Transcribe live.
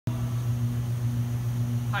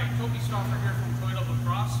Hi, Toby Stauffer here from Toyota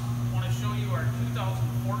Crosse. I want to show you our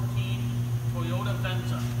 2014 Toyota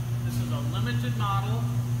Venza. This is a limited model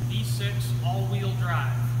V6 all-wheel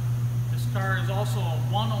drive. This car is also a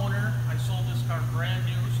one owner. I sold this car brand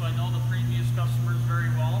new, so I know the previous customers very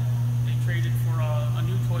well. They traded for a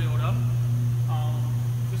new Toyota.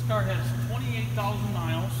 This car has 28,000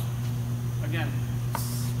 miles. Again,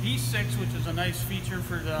 V6, which is a nice feature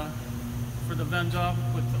for the Venza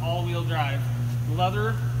with all-wheel drive.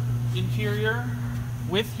 Leather interior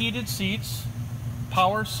with heated seats,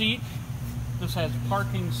 power seat. This has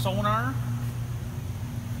parking sonar,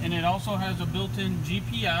 and it also has a built-in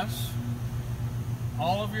GPS.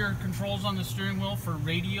 All of your controls on the steering wheel for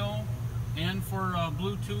radio and for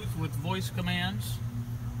Bluetooth with voice commands.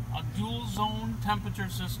 A dual zone temperature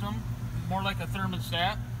system, more like a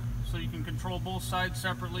thermostat, so you can control both sides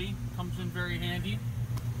separately. Comes in very handy.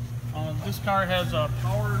 This car has a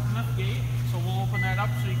power lift gate, so we'll open that up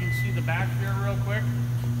so you can see the back here real quick.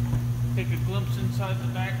 Take a glimpse inside the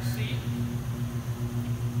back seat.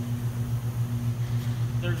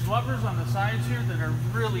 There's levers on the sides here that are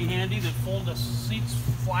really handy that fold the seats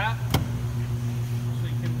flat, so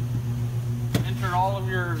you can enter all of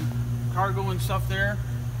your cargo and stuff there.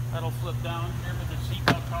 That'll flip down here with the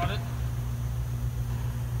seatbelt caught it.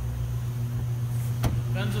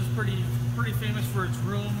 Venza's pretty famous for its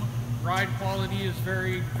room. Ride quality is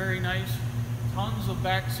very, very nice. Tons of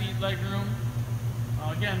backseat legroom.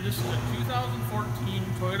 Again, this is a 2014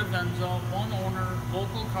 Toyota Venza, one owner,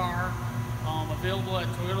 local car, available at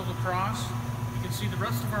Toyota Crosse. You can see the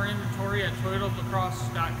rest of our inventory at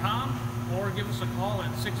toyotalacrosse.com or give us a call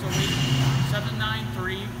at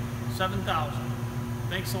 608-793-7000.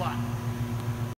 Thanks a lot.